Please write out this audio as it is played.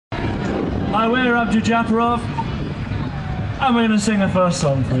Hi, we're Abdoujaparov, and we're going to sing the first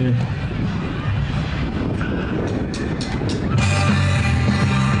song for you.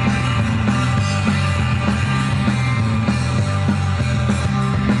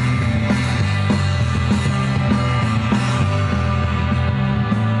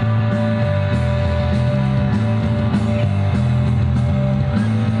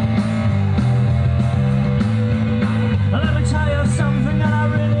 Let me tell you something that I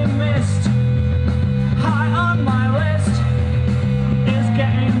really missed. High on my list is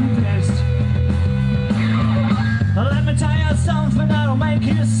getting pissed. Let me tell you something that'll make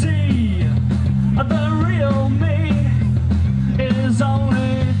you see the real me is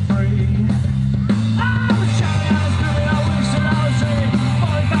only free. I was shouting, I was screaming, I wish that I was dreaming.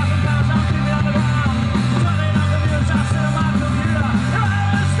 40,000 pounds, I'm creeping on the ground. Turning on the news, I sit on my computer. If I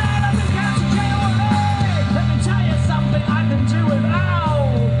was stand up and catch a jail away, let me tell you something I can do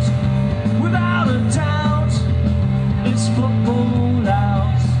without a doubt. It's football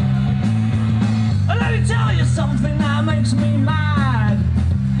out. Let me tell you something that makes me mad.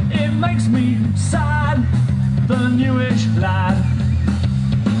 It makes me sad, the newish lad.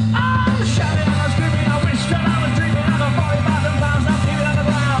 I'm shouting, I'm screaming, I wish that I was dreaming of the 40,000 pounds I'm keeping on the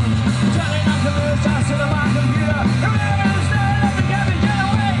ground. Turning on the news, I sit on my computer. Whoever is there, let me get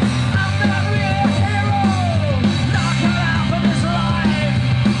away. I'm not really a hero. Not cut out for this life.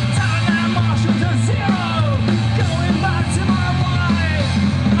 Time that Marshall to zero. Going back to my wife.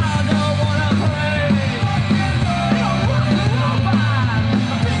 I don't wanna play. You're rock and roll band.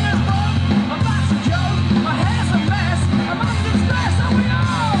 My fingers broke, my back's a joke, my hair's a mess, I'm under stress. Are we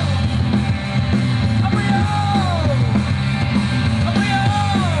all? Are we all? Are we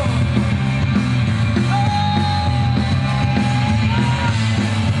all?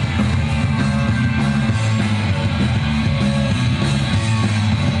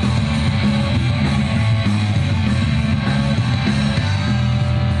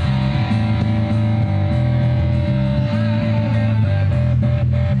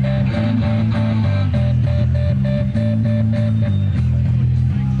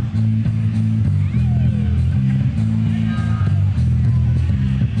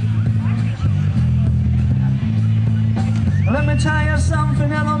 Let me tell you something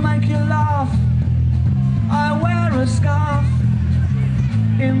that'll make you laugh. I wear a scarf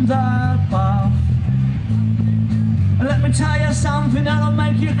in the bath. Let me tell you something that'll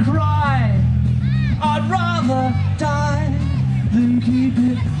make you cry. I'd rather die than keep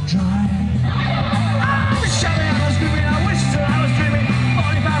it dry. I'm shouting, I'm screaming, I wish that I was dreaming.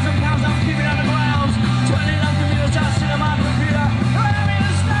 40,000 pounds I'm keeping on the ground. 20 long computers just sitting on my computer. I'm in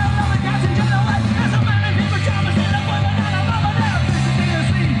a smell of the captain general. There's a man in his pajamas in a boy banana mama there. Visiting the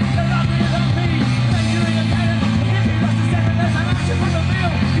sea, the lovely than me. Measuring a cannon, if he was to step in there's an action from the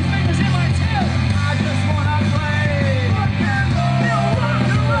field. His fingers in my tail. I just wanna play. Rock and roll. You're rock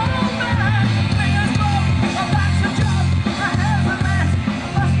and roll man. Fingers broke, my back's a joke, my hair's a mess.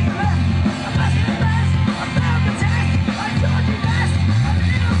 I must be left, I must be the best. I failed the test, I taught you best. I'm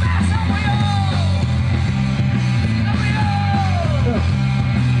in a mess, are we all? Are we all?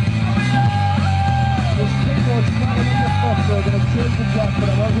 Are we all? There's people standing in the front, so they're going to change the track, but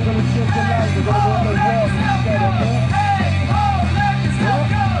I'm also going to change the line. We're going to go on the wall instead, okay? Hey ho, let yourself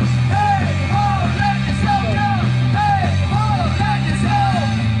go. Hey ho, let yourself go. Hey ho, let yourself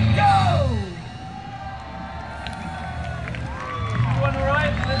go. Everyone all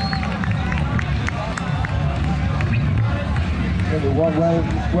right? Okay, the one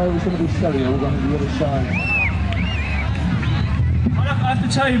where it was going to be stereo, we're going to the other side. I have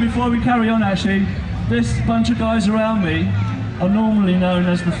to tell you before we carry on actually, this bunch of guys around me are normally known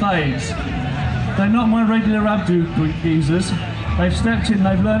as the Fades. They're not my regular Abdu geezers. They've stepped in,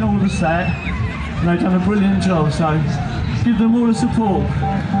 they've learned all the set, and they've done a brilliant job, so give them all the support.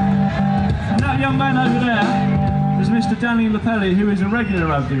 And that young man over there is Mr. Danny Lapelli, who is a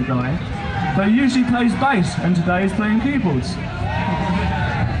regular Abdu guy, but he usually plays bass, and today he's playing keyboards.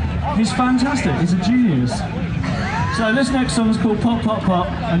 He's fantastic, he's a genius. So this next song is called Pop Pop Pop,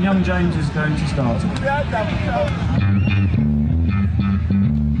 and young James is going to start.